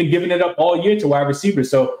 They've been giving it up all year to wide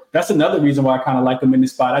receivers. So that's another reason why I kind of like him in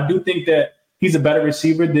this spot. I do think that he's a better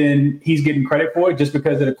receiver than he's getting credit for, just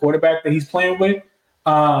because of the quarterback that he's playing with.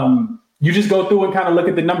 You just go through and kind of look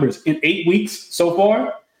at the numbers. In 8 weeks so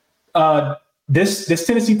far, this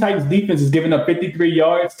Tennessee Titans defense is giving up 53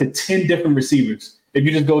 yards to 10 different receivers, if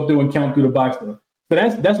you just go through and count through the box score. So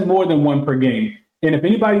that's more than one per game. And if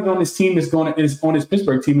anybody's on this team is on his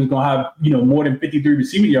Pittsburgh team is going to have more than 53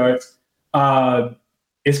 receiving yards,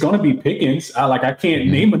 it's going to be Pickens. I can't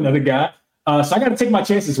name another guy, so I got to take my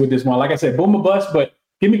chances with this one. Like I said, boom or bust. But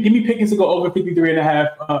give me Pickens to go over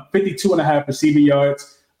 52.5 receiving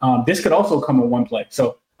yards. This could also come in one play.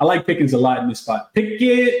 So I like Pickens a lot in this spot.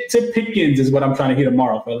 Pickett to Pickens is what I'm trying to hit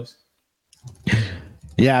tomorrow, fellas.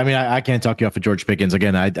 Yeah, I mean, I can't talk you off of George Pickens.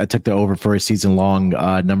 Again, I took the over for a season-long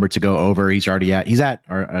number to go over. He's at,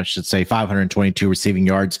 or I should say 522 receiving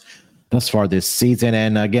yards thus far this season.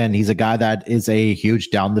 And again, he's a guy that is a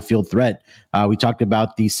huge down-the-field threat. We talked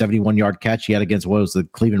about the 71-yard catch he had against the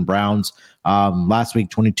Cleveland Browns last week,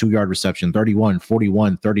 22-yard reception, 31,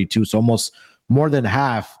 41, 32. So almost more than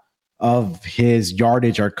half of his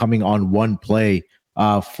yardage are coming on one play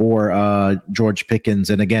for George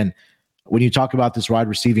Pickens. And again, when you talk about this wide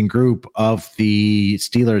receiving group of the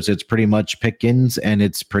Steelers, it's pretty much Pickens and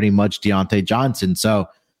it's pretty much Deontay Johnson. So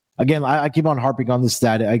again, I keep on harping on this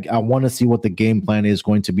stat. I want to see what the game plan is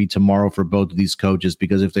going to be tomorrow for both of these coaches,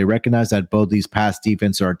 because if they recognize that both these pass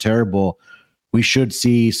defenses are terrible, we should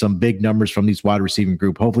see some big numbers from these wide receiving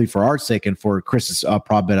group. Hopefully for our sake and for Chris's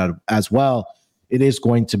prop bet as well, it is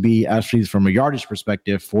going to be, actually from a yardage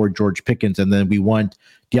perspective, for George Pickens. And then we want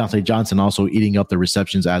Deontay Johnson also eating up the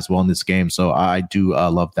receptions as well in this game. So I do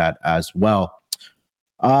love that as well.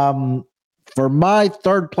 For my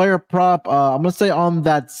third player prop, I'm going to say on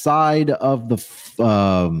that side of the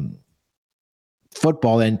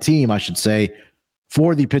football end team, I should say,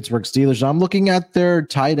 for the Pittsburgh Steelers. I'm looking at their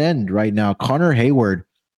tight end right now, Connor Hayward,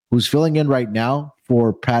 who's filling in right now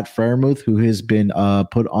for Pat Freiermuth, who has been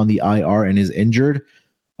put on the IR and is injured.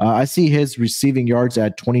 I see his receiving yards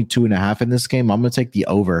at 22.5 in this game. I'm going to take the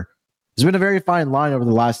over. There's been a very fine line over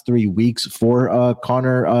the last 3 weeks for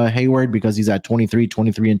Connor Hayward, because he's at 23,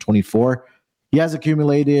 23, and 24. He has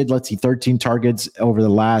accumulated, 13 targets over the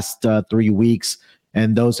last 3 weeks,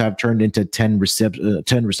 and those have turned into 10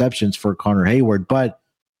 receptions for Connor Hayward. But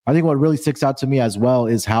I think what really sticks out to me as well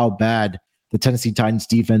is how bad the Tennessee Titans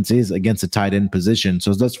defense is against the tight end position.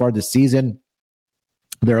 So thus far this season,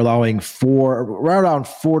 they're allowing around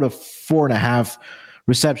 4 to 4.5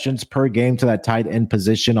 receptions per game to that tight end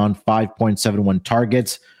position on 5.71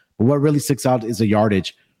 targets. But what really sticks out is the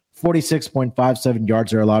yardage. 46.57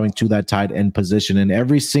 yards they're allowing to that tight end position. And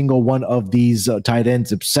every single one of these tight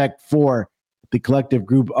ends, except for the collective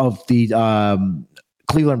group of the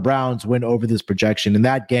Cleveland Browns, went over this projection. In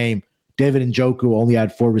that game, David Njoku only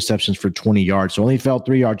had 4 receptions for 20 yards, so only fell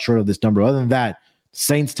 3 yards short of this number. Other than that,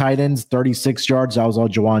 Saints tight ends, 36 yards. That was all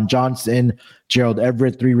Jawan Johnson. Gerald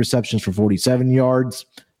Everett, 3 receptions for 47 yards.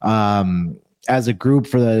 As a group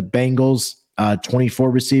for the Bengals,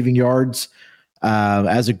 24 receiving yards.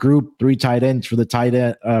 As a group, 3 tight ends for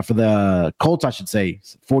the Colts, I should say,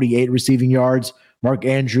 48 receiving yards. Mark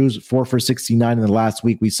Andrews, 4 for 69. In the last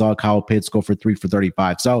week, we saw Kyle Pitts go for 3 for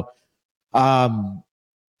 35. So,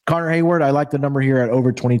 Connor Hayward, I like the number here at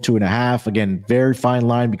over 22.5. Again, very fine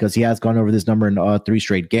line, because he has gone over this number in 3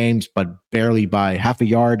 straight games, but barely by half a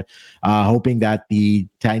yard. Hoping that the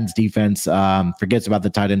Titans defense forgets about the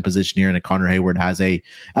tight end position here, and that Connor Hayward has at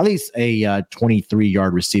least a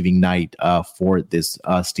 23-yard receiving night for this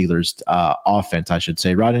Steelers offense, I should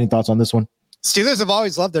say. Rod, any thoughts on this one? Steelers have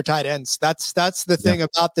always loved their tight ends. That's the thing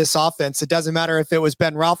about this offense. It doesn't matter if it was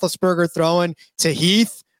Ben Roethlisberger throwing to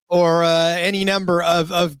Heath or any number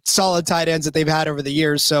of solid tight ends that they've had over the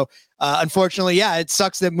years. So unfortunately, it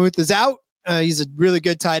sucks that Muth is out. He's a really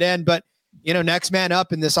good tight end, but next man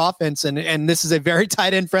up in this offense. And this is a very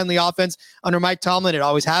tight end friendly offense under Mike Tomlin. It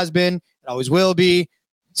always has been, it always will be.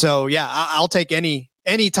 So I'll take any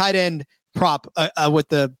tight end prop with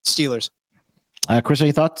the Steelers. Chris,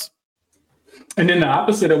 any thoughts? And then the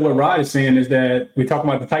opposite of what Rod is saying is that we're talking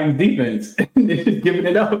about the Titans defense. They're just giving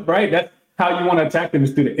it up, right? That's how you want to attack them,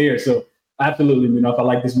 is through the air. So absolutely, I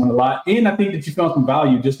like this one a lot. And I think that you found some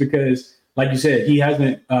value just because, like you said, he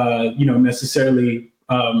hasn't, necessarily,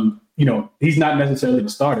 he's not necessarily the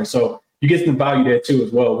starter. So you get some value there too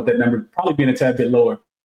as well, with that number probably being a tad bit lower.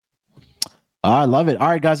 I love it. All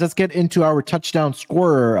right, guys, let's get into our touchdown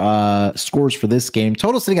scores for this game.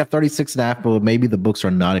 Total sitting at 36.5, but maybe the books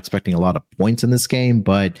are not expecting a lot of points in this game.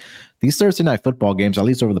 But these Thursday night football games, at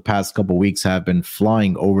least over the past couple of weeks, have been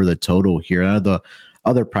flying over the total here. I know the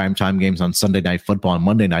other primetime games on Sunday Night Football and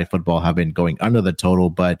Monday Night Football have been going under the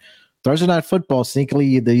total, but Thursday Night Football,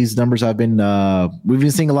 sneakily, these numbers have been, we've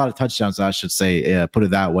been seeing a lot of touchdowns, I should say, put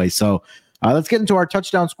it that way. So let's get into our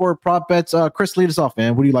touchdown score prop bets. Chris, lead us off,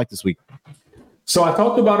 man. What do you like this week? So I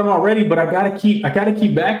talked about them already, but I gotta keep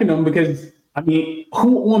backing them, because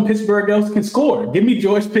who on Pittsburgh else can score? Give me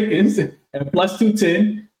George Pickens at plus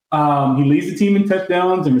 210. He leads the team in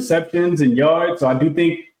touchdowns and receptions and yards. So I do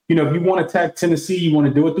think, if you want to attack Tennessee, you want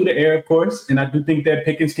to do it through the air, of course. And I do think that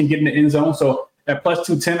Pickens can get in the end zone. So at plus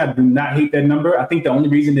 210, I do not hate that number. I think the only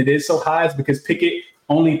reason it is so high is because Pickett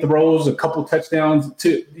only throws a couple touchdowns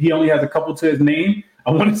he only has a couple to his name.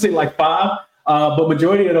 I want to say like 5. But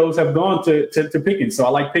majority of those have gone to Pickens. So I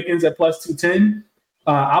like Pickens at plus 210.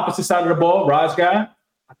 Opposite side of the ball, Raj guy.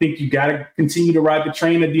 think you got to continue to ride the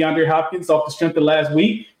train of DeAndre Hopkins off the strength of last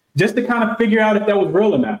week, just to kind of figure out if that was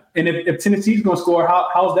real or not. And if Tennessee's going to score,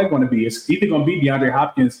 how's that going to be? It's either going to be DeAndre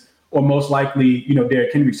Hopkins or most likely,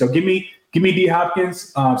 Derrick Henry. So give me D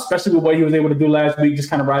Hopkins, especially with what he was able to do last week, just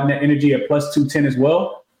kind of riding that energy at plus 210 as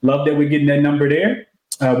well. Love that we're getting that number there.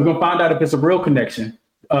 We're going to find out if it's a real connection,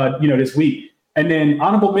 this week. And then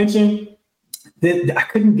honorable mention, I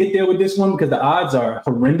couldn't get there with this one because the odds are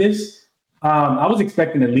horrendous. I was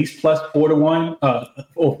expecting at least plus 4-1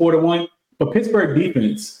 or 4-1. But Pittsburgh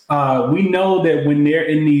defense, we know that when they're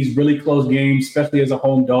in these really close games, especially as a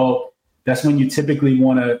home dog, that's when you typically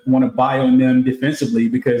want to buy on them defensively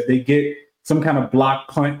because they get some kind of block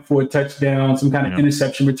punt for a touchdown, some kind of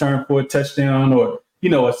interception return for a touchdown, or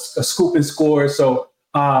a scoop and score. So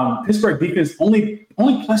Pittsburgh defense only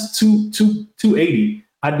plus 280.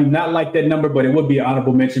 I do not like that number, but it would be an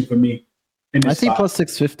honorable mention for me. I see plus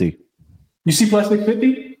 650. You see plus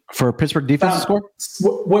 650? For Pittsburgh defense to score?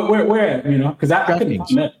 Where at, because I couldn't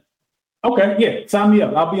find that. Okay, yeah, sign me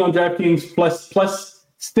up. I'll be on DraftKings plus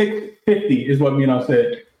stick 50 is what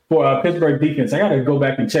said for Pittsburgh defense. I got to go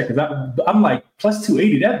back and check because I'm like plus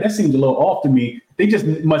 280. That seems a little off to me. They just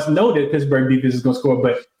must know that Pittsburgh defense is going to score.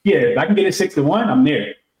 But yeah, if I can get it 6-1, I'm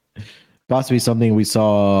there. Possibly something we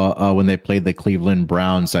saw when they played the Cleveland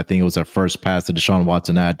Browns. I think it was their first pass that Deshaun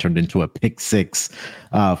Watson had turned into a pick six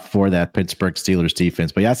for that Pittsburgh Steelers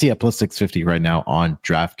defense. But yeah, I see a plus 650 right now on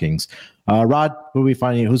DraftKings. Rod, who's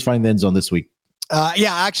finding the end zone this week?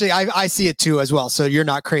 Actually, I see it too as well. So you're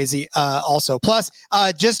not crazy. Also, plus,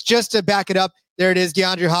 just to back it up, there it is.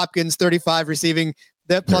 DeAndre Hopkins, 35 receiving.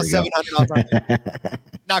 That plus 700.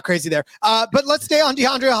 Not crazy there. But let's stay on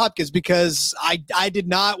DeAndre Hopkins because I did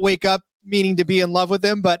not wake up meaning to be in love with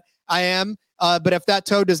him, but I am. But if that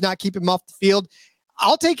toe does not keep him off the field,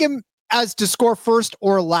 I'll take him as to score first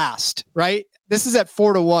or last, right? This is at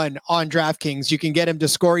 4-1 on DraftKings. You can get him to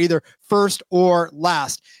score either first or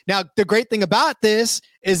last. Now, the great thing about this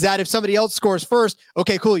is that if somebody else scores first,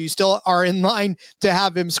 okay, cool. You still are in line to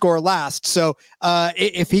have him score last. So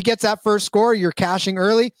if he gets that first score, you're cashing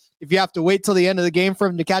early. If you have to wait till the end of the game for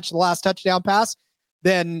him to catch the last touchdown pass,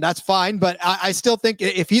 then that's fine. But I still think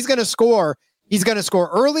if he's going to score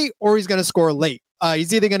early or he's going to score late.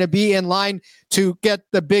 He's either going to be in line to get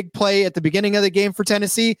the big play at the beginning of the game for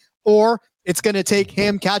Tennessee, or it's going to take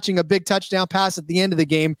him catching a big touchdown pass at the end of the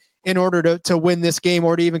game in order to win this game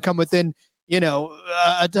or to even come within,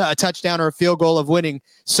 a touchdown or a field goal of winning.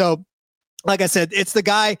 So, like I said, it's the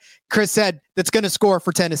guy, Chris said, that's going to score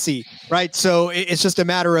for Tennessee, right? So it's just a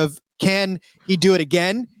matter of can he do it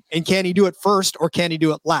again, and can he do it first, or can he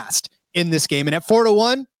do it last in this game? And at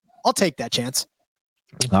 4-1, I'll take that chance.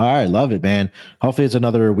 All right, love it, man. Hopefully it's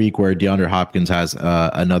another week where DeAndre Hopkins has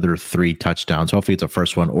another 3 touchdowns. Hopefully it's a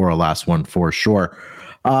first one or a last one for sure.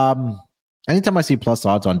 Anytime I see plus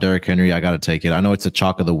odds on Derrick Henry, I got to take it. I know it's a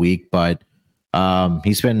chalk of the week, but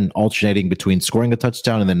he's been alternating between scoring a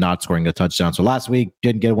touchdown and then not scoring a touchdown. So last week,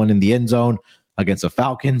 didn't get one in the end zone against the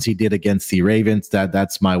Falcons. He did against the Ravens.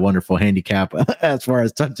 That's my wonderful handicap as far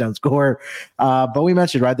as touchdown score. But we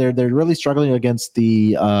mentioned, right, they're really struggling against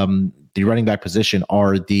the running back position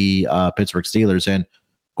are the Pittsburgh Steelers. And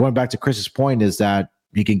going back to Chris's point is that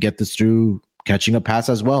he can get this through catching a pass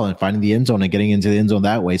as well and finding the end zone and getting into the end zone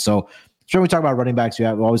that way. So sure, when we talk about running backs, we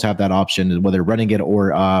always have that option, whether running it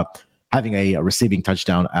or having a receiving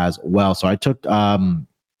touchdown as well. So I took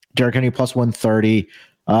Derrick Henry plus 130.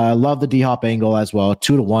 Love the D-Hop angle as well.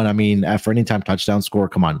 2-1. I mean, for anytime touchdown score,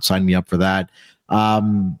 come on, sign me up for that.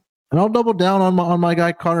 And I'll double down on my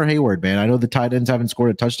guy Connor Hayward, man. I know the tight ends haven't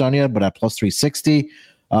scored a touchdown yet, but at plus 360,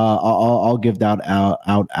 I'll give that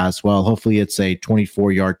out as well. Hopefully, it's a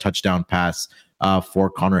 24-yard touchdown pass for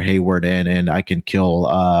Connor Hayward, and I can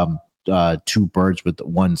kill 2 birds with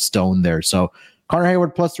 1 stone there. So Connor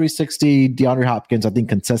Hayward plus 360, DeAndre Hopkins, I think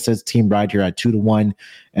consensus team right here at 2-1,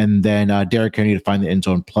 and then Derrick Henry to find the end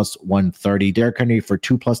zone plus 130. Derrick Henry for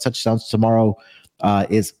 2+ touchdowns tomorrow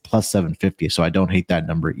is plus 750. So I don't hate that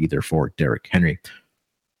number either for Derrick Henry.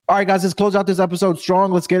 All right, guys, let's close out this episode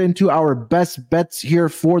strong. Let's get into our best bets here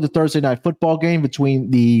for the Thursday night football game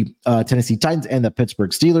between the Tennessee Titans and the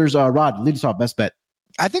Pittsburgh Steelers. Rod, lead us off. Best bet.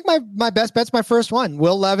 I think my best bet's my first one.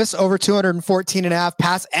 Will Levis over 214.5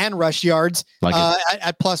 pass and rush yards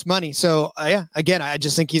at plus money. So again, I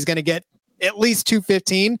just think he's going to get at least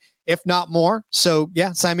 215, if not more. So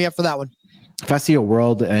yeah, sign me up for that one. If I see a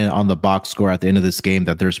world and on the box score at the end of this game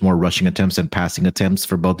that there's more rushing attempts and passing attempts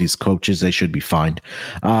for both these coaches, they should be fined.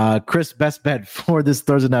 Chris, best bet for this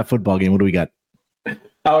Thursday night football game. What do we got?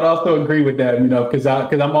 I would also agree with that, because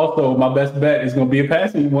I'm also, my best bet is going to be a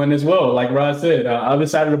passing one as well. Like Rod said, other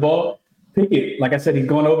side of the ball, Pickett, like I said, he's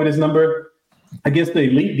going over this number against the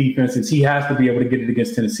elite defenses. He has to be able to get it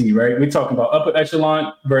against Tennessee, right? We're talking about upper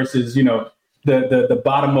echelon versus, the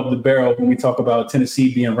bottom of the barrel when we talk about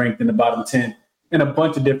Tennessee being ranked in the bottom 10 in a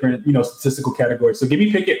bunch of different, statistical categories. So give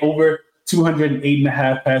me Pickett over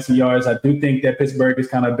 208.5 passing yards. I do think that Pittsburgh is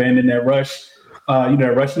kind of abandoning that rush,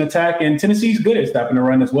 rushing attack, and Tennessee's good at stopping the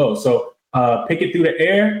run as well. So Pickett through the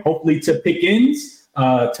air, hopefully to Pickens.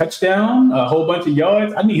 Touchdown, a whole bunch of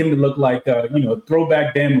yards. I need him to look like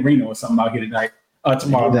throwback Dan Marino or something out here tonight,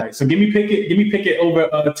 tomorrow night. So give me Pickett over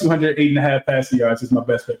 208.5 passing yards is my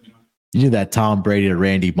best pick. You knew that Tom Brady to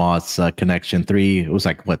Randy Moss connection. Three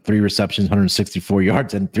receptions, 164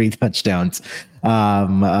 yards, and 3 touchdowns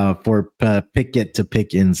for Pickett to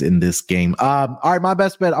Pickens in this game. All right, my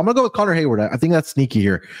best bet. I'm going to go with Connor Hayward. I think that's sneaky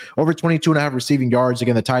here. Over 22.5 receiving yards.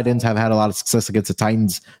 Again, the tight ends have had a lot of success against the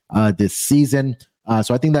Titans this season.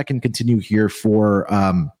 So I think that can continue here for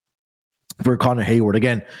Connor Hayward.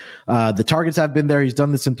 Again, the targets have been there. He's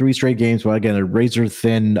done this in 3 straight games, but again, a razor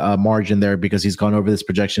thin margin there because he's gone over this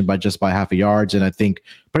projection by half a yard. And I think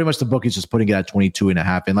pretty much the book is just putting it at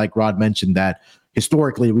 22.5. And like Rod mentioned, that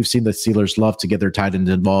historically we've seen the Steelers love to get their tight ends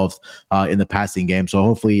involved in the passing game. So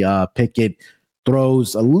hopefully Pickett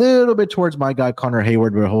throws a little bit towards my guy Connor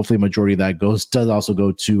Hayward, but hopefully majority of that does also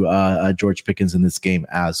go to George Pickens in this game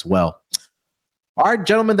as well. All right,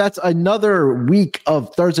 gentlemen, that's another week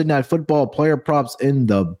of Thursday Night Football player props in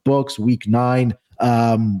the books, week 9.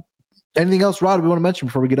 Anything else, Rod, we want to mention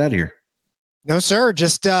before we get out of here? No, sir.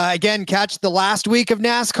 Just, again, catch the last week of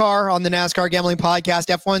NASCAR on the NASCAR Gambling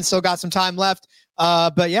Podcast. F1 still got some time left.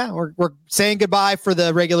 But, yeah, we're saying goodbye for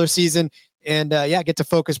the regular season and, get to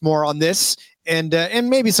focus more on this and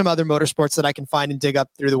maybe some other motorsports that I can find and dig up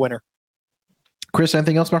through the winter. Chris,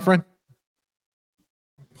 anything else, my friend?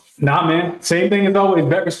 Nah, man. Same thing as always.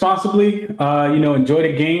 Bet responsibly. Enjoy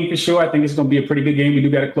the game for sure. I think it's going to be a pretty good game. We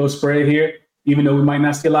do got a close spread here, even though we might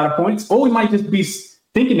not see a lot of points, or we might just be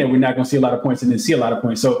thinking that we're not going to see a lot of points and then see a lot of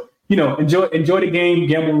points. So, enjoy the game,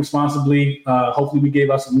 gamble responsibly. Hopefully we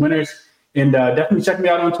gave us some winners, and definitely check me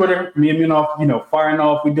out on Twitter. Me and Minoff, firing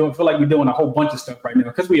off. Feel like we're doing a whole bunch of stuff right now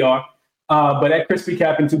because we are. But at Crispy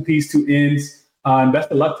Cap in 2 P's, 2 N's. And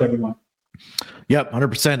best of luck to everyone. Yep,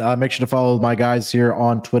 100%. Make sure to follow my guys here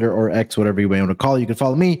on Twitter or X, whatever you may want to call it. You can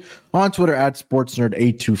follow me on Twitter at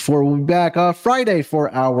SportsNerd824. We'll be back Friday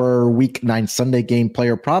for our Week 9 Sunday game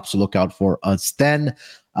player props. So look out for us then.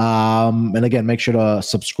 And again, make sure to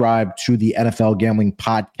subscribe to the NFL Gambling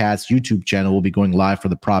Podcast YouTube channel. We'll be going live for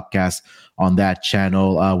the Propcast on that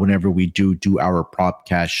channel whenever we do our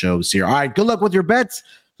Propcast shows here. All right, good luck with your bets.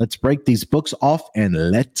 Let's break these books off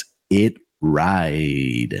and let it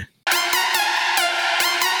ride.